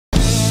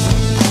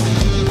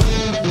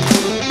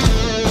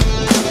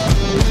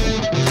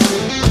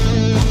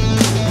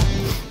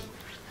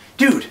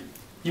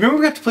You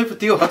remember we got to play for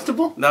Theo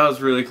Huxtable? That was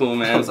really cool,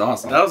 man. That was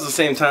awesome. That was the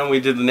same time we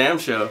did the NAMM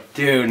show.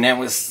 Dude, NAMM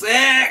was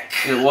sick!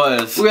 It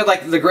was. We had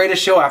like the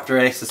greatest show after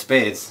Ace of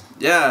Spades.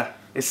 Yeah,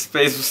 Ace of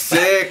Spades was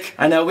sick.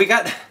 I know, we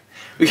got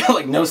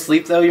like no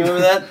sleep though, you remember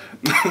that?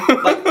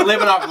 Like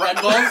living off Red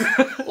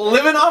Bulls.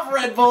 Living off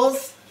Red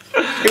Bulls.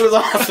 It was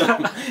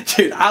awesome.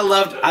 Dude, I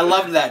loved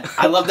that.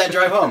 I loved that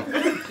drive home.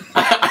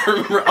 I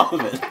remember all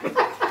of it.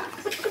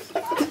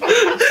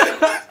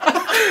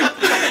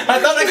 I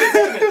thought I could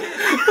save it.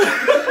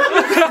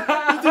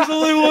 There's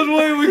only one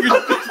way we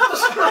could.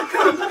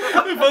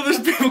 If other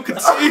people could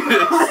see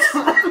this.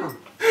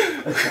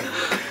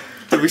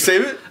 Did we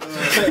save it?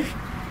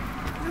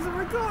 Is it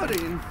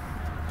recording?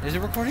 Is it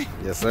recording?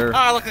 Yes, sir. Oh,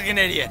 I look like an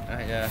idiot.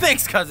 Yeah.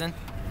 Thanks, cousin.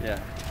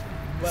 Yeah.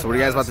 So what are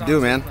you guys about to do,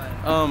 man?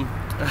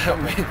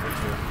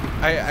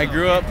 I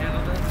grew up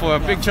for a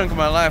big chunk of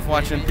my life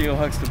watching Theo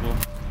Huxtable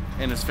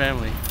and his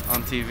family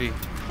on TV.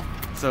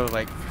 So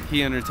like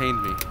he entertained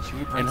me,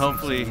 and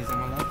hopefully,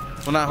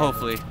 well not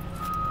hopefully,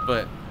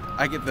 but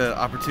I get the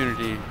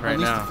opportunity right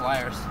now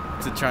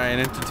to try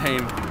and entertain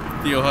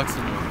Theo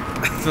Huxtable.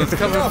 So it's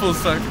coming full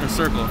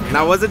circle.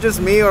 Now, was it just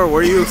me, or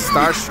were you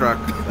starstruck?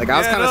 Like I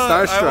was kind of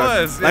starstruck.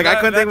 I was. Like I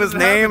couldn't think of his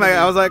name.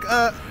 I was like,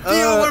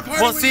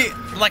 Well, see,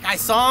 like I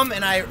saw him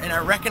and I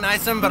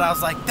recognized him, but I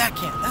was like,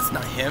 that's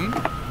not him.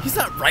 He's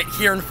not right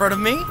here in front of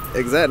me.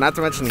 Exactly. Not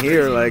to mention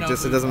here, like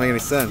just it doesn't make any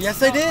sense.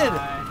 Yes, I did.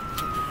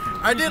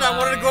 I did. I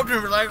wanted to go up to him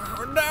and be like,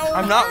 no.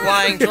 I'm not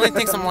lying. Julian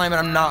thinks I'm lying, but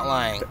I'm not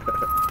lying.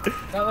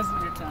 That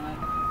wasn't your time.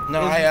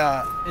 No,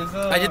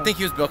 I did think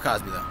he was Bill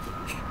Cosby though.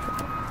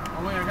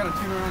 Oh wait, I got a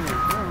tuner on there.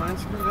 Never mind,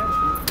 screw that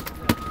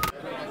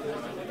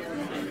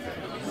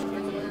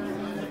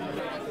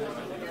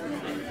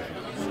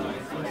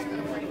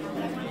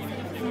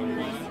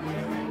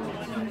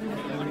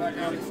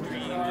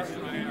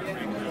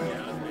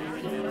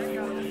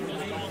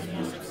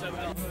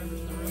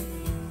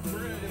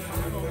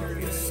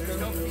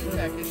No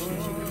feedback issues.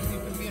 You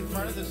can be in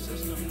front of the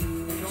system.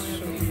 You don't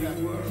have feedback.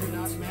 You're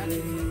not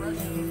matching the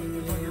impression.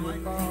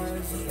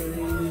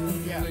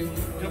 Yeah.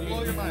 It'll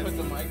blow your mind. Put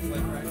the mic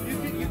like right.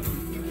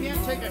 You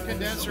can't take a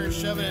condenser and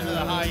shove it into the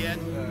high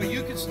end, but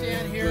you can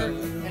stand here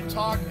and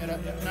talk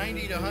at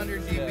 90 to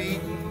 100 dB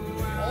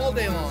all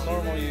day long.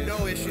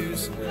 No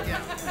issues.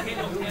 Yeah.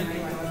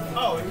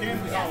 Oh, it can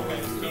be. Oh,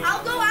 okay.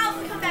 I'll go out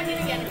and come back in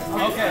again.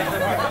 Okay.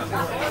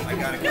 I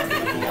gotta go,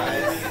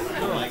 guys.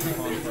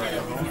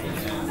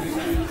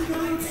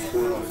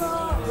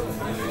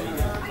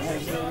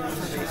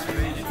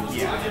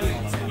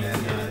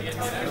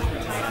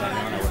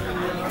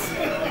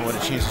 I would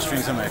have changed the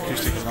strings on my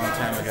acoustic a long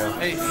time ago.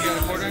 Hey, you got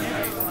a quarter?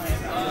 Yeah.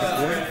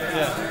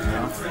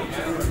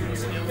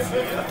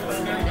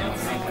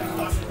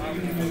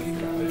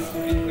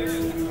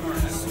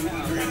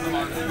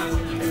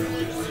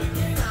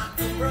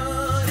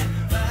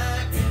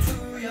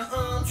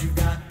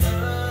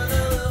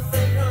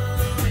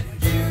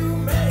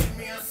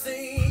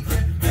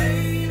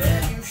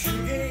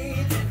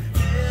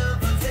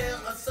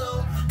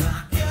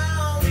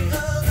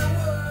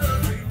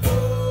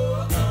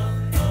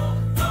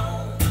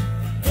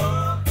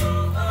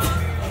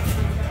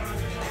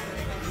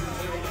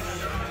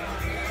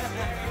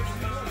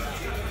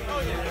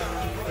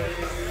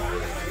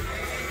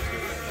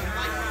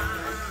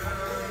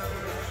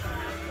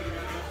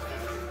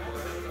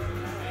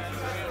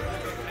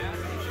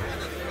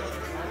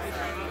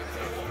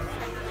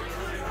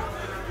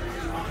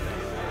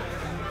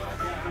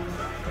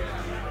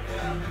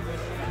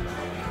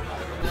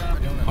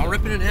 I'll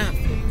rip it in half.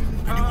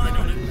 I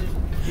don't.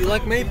 You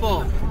like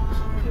maple?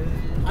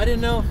 I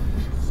didn't know.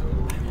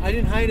 I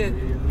didn't hide it.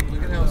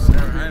 Look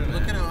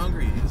at how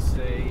hungry he is.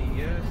 Say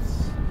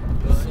yes.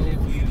 So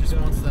he just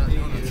wants that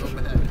donut so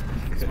bad.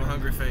 It's my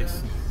hungry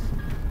face.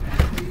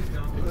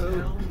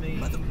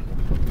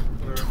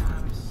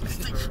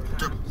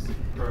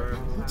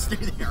 Stay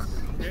there.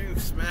 Getting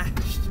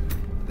smashed.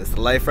 This is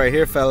the life right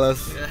here,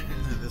 fellas. Yeah.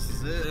 This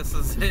is it. This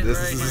is it. This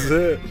right is here.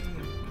 it.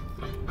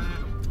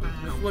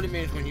 This is what it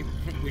means when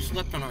we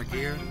slept on our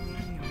gear.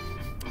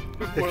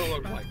 What it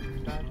looked like.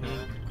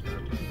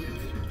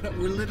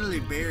 We're literally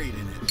buried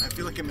in it. I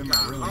feel like I'm in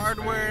my room.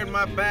 Hardware in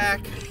my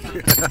back. Let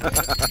me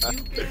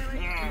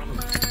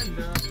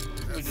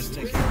just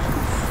take it.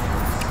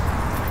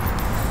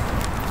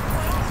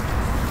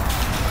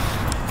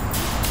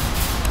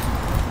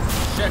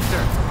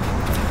 Schecter.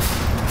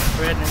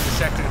 We're heading into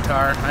Schecter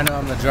guitar. I know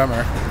I'm the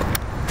drummer,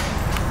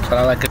 but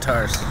I like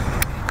guitars.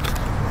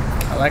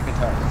 I like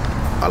guitars.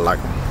 I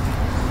like them.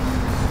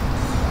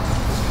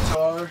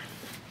 Guitar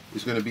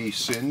is going to be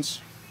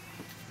Sins.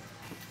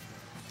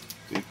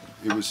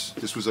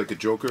 This was like a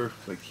Joker,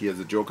 like he has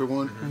a Joker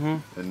one,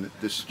 and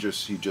this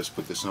he just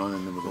put this on,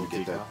 and then we're gonna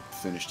get that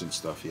finished and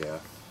stuff. Yeah.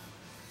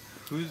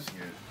 Who's?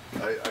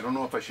 I don't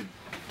know if I should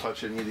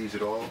touch any of these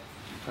at all.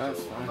 That's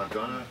so fine. I'm not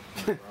gonna.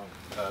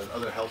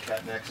 Other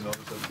Hellcat necks and all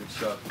this other good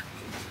stuff.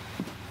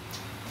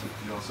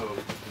 And also,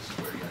 this is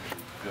where he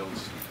actually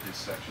builds his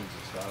sections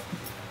and stuff.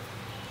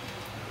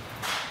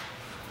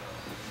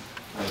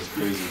 That's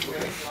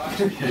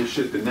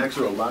crazy. The necks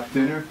are a lot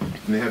thinner,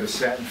 and they have a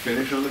satin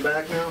finish on the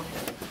back now.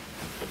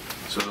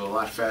 So they're a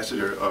lot faster,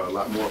 they're a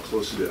lot more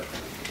closer to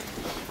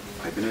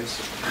pipiness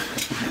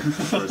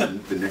as far as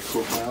the neck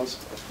profiles.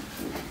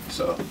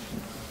 So.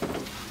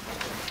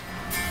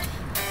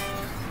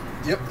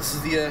 Yep, this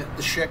is the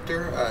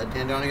Schecter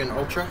Dandonigan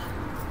Ultra.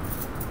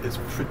 It's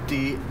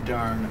pretty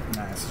darn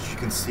nice. As you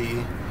can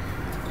see,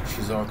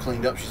 she's all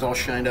cleaned up. She's all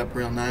shined up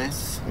real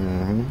nice.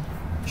 Mm-hmm.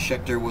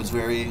 Schecter was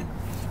very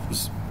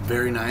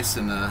nice,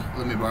 and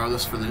let me borrow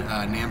this for the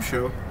NAMM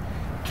show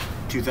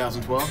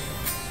 2012.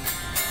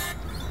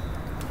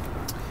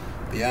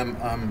 But yeah,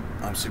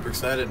 I'm super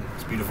excited.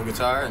 It's a beautiful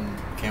guitar, and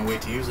can't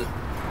wait to use it.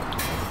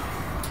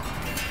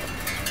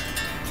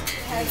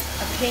 Has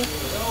a pink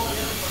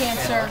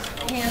cancer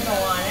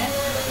handle on it.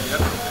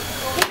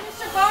 Hey,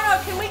 Mr. Bono,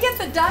 can we get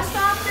the dust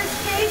off this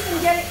case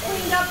and get it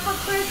cleaned up for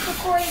Chris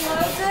before he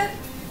loads it?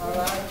 All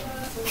right.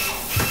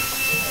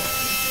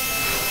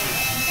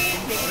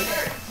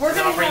 We're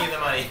gonna bring you the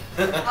money.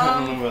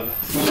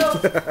 So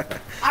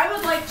I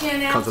would like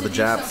Janelle Comes to with do the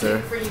jab,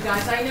 something sir. for you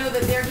guys. I know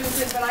that they're doing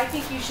good, but I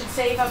think you should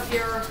save up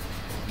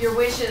your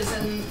wishes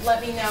and let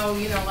me know.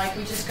 You know, like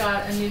we just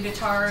got a new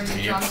guitar, a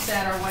new drum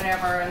set, or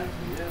whatever, and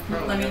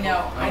let me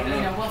know.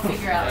 We'll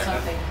figure out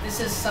something. This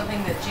is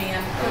something that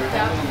Jan cooked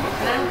up,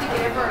 and I don't think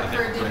it ever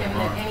occurred to him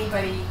that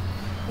anybody,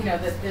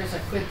 that there's a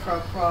quid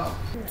pro quo.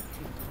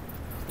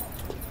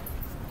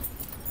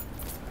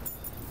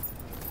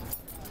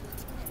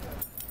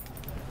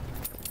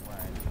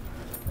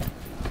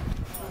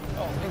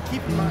 And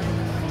keep in mind,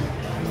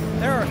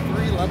 there are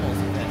 3 levels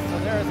of this. So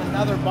there is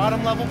another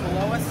bottom level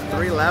below us.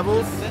 3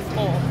 levels? This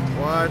whole.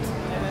 What?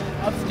 And then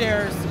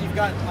upstairs, you've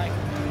got like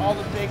all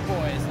the big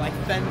boys, like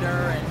Fender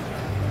and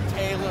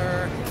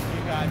Taylor.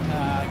 You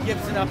got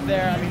Gibson up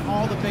there. I mean,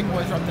 all the big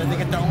boys are up there. They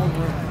get their own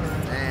room.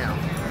 Damn.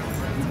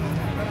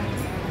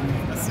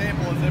 A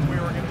sample as if we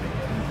were going to be.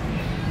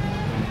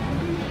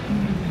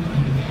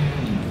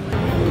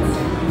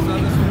 So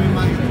this will be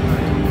my guitar.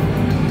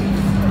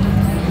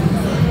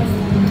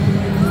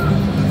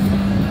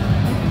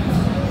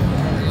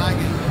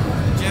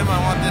 Jim, I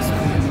want this one.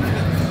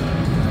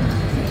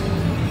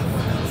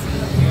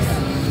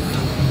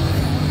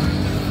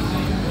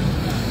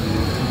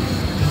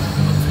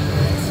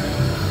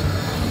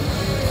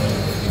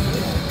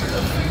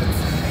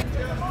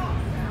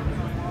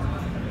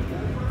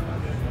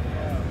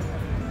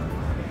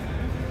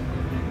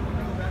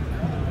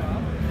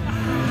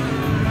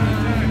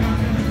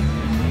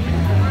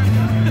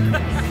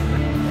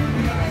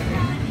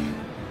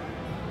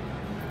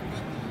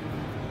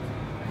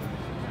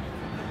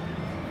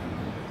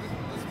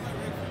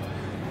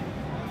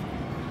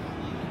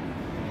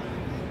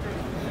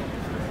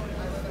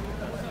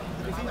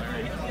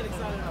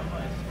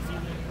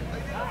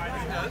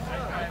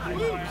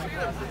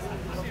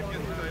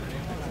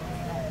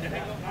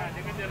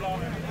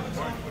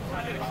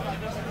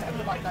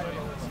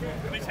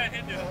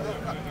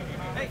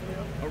 Hey,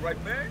 all right,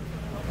 man.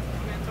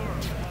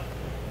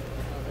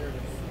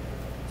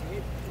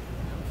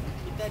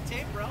 Get that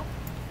tape, bro.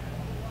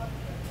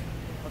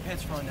 My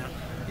pants are falling down.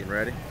 Getting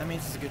ready? That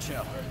means it's a good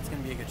show. It's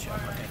going to be a good show.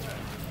 My pants are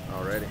ready.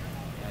 Already.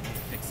 Yeah, I need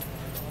to fix it.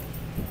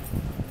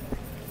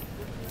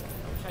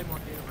 I wish I had more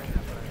data right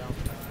now, but I don't.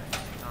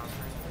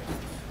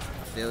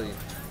 I feel you.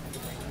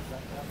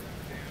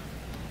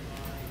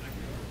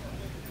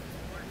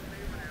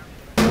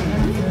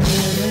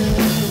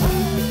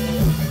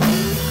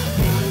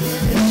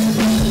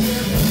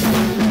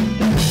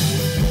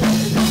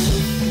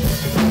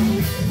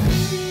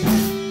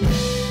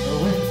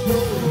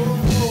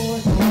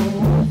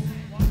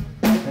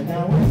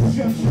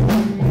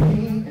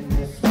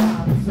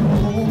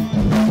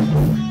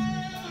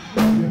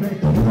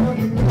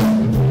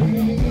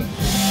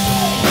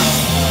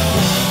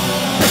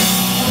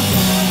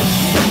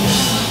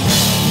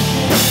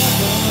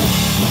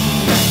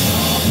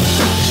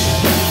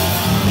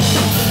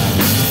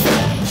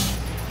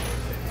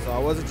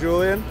 Was it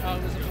Julian? Oh,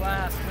 it was a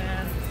blast,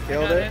 man.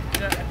 Killed it?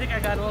 I think I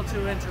got a little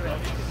too into it.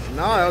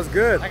 No, that was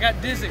good. I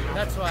got dizzy,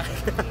 that's why. I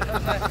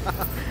was like,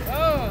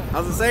 oh. I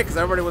was gonna say, because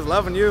everybody was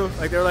loving you.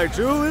 Like, they were like,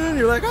 Julian,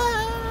 you're like,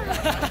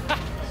 ah.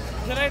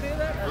 Did I do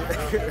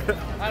that?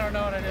 I don't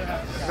know what I did.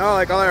 No,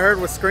 like, all I heard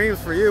was screams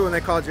for you when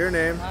they called your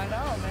name. I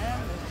know, man.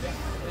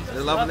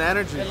 They're loving the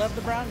energy. They love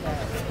the brown guy.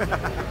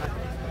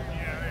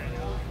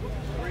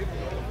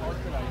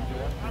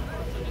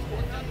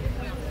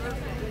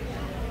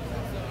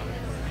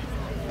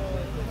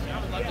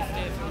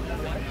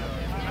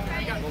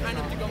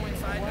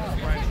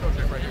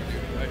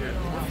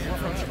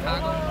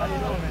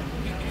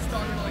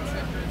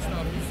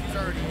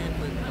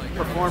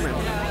 Performance.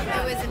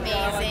 It was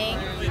amazing.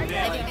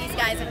 I think these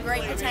guys have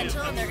great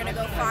potential and they're going to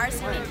go far,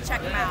 so you need to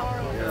check them out.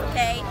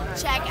 Okay?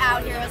 Check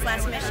out Heroes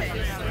Last Mission.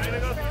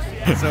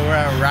 So we're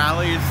at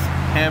Rally's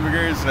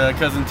Hamburgers.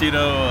 Cousin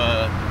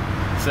Tito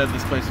said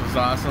this place was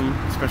awesome,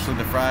 especially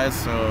the fries.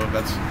 So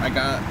I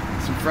got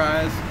some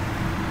fries.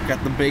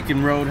 Got the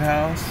Bacon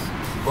Roadhouse.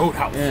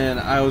 And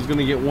I was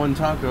gonna get one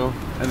taco,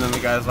 and then the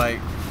guy's like,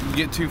 you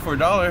get 2 for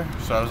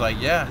 $1. So I was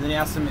like, yeah. And then he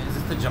asked him, is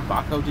this the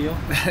Jumbaco deal?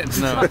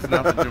 No, it's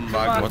not the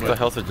Jumbaco. What the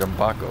hell's a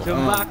Jumbaco?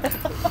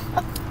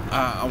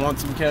 I want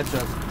some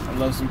ketchup. I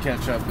love some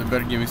ketchup. They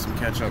better give me some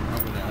ketchup.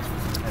 I'm gonna ask for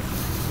some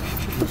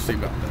ketchup. We'll see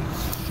about that.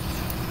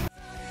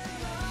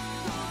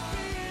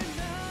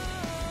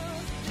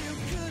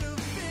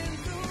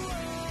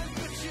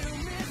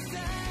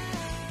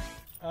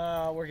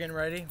 We're getting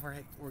ready.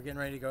 We're getting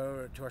ready to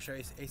go to our show,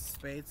 Ace of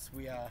Spades.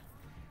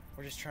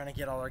 We're just trying to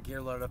get all our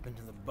gear loaded up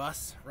into the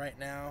bus right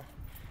now.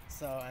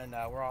 So, and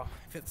we're all,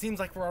 if it seems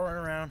like we're all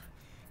running around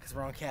because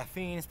we're on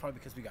caffeine, it's probably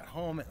because we got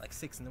home at like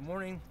 6 in the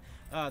morning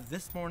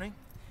this morning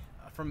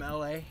from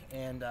LA,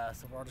 and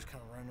so we're all just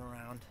kind of running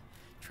around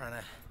trying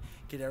to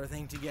get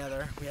everything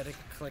together. We had to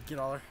get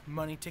all our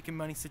ticket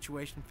money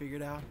situation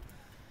figured out,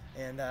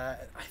 and I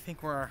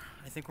think we're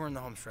in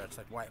the home stretch,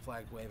 like white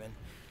flag waving.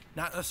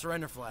 Not a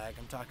surrender flag,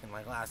 I'm talking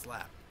like last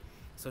lap.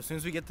 So as soon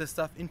as we get this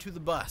stuff into the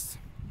bus,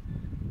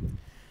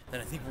 then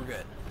I think we're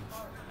good.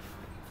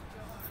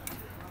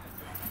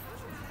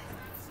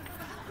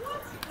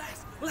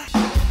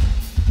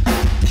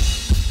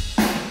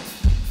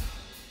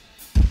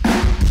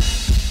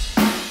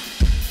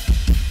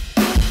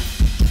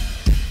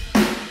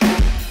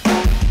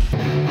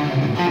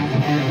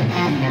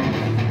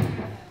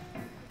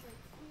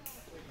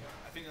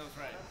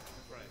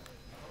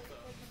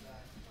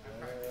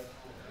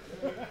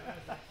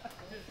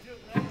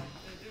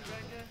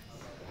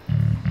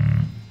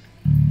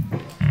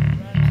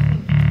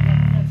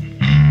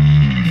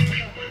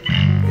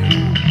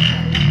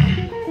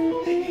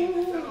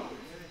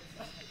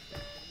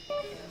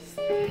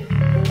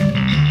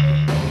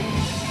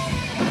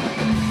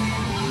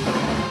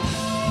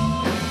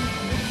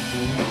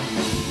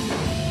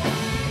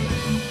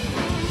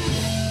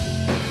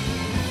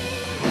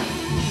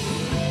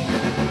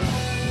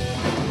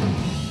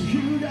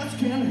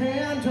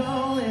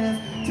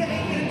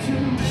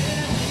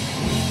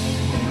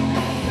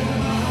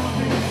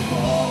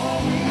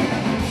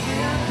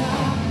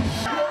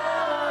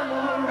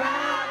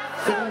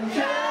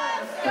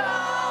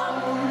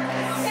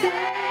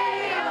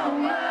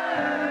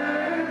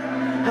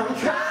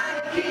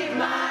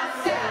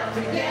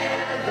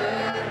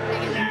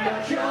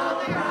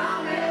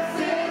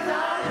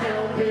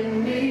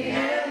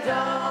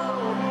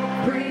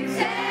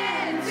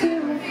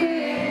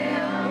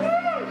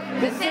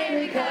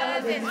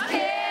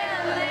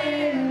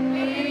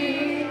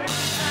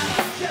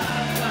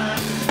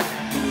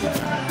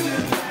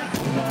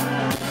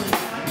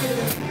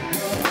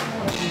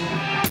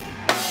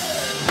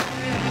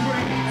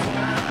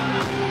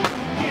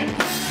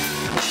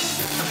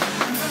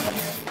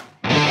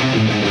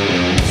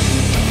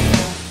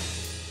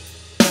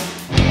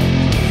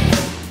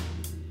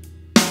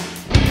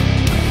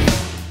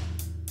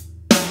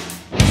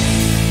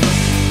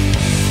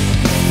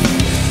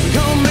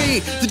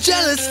 The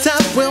jealous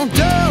type, well,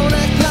 don't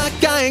act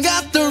like I ain't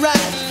got the right.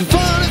 The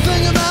funny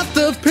thing about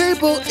the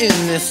people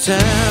in this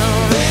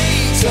town,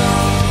 they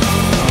talk.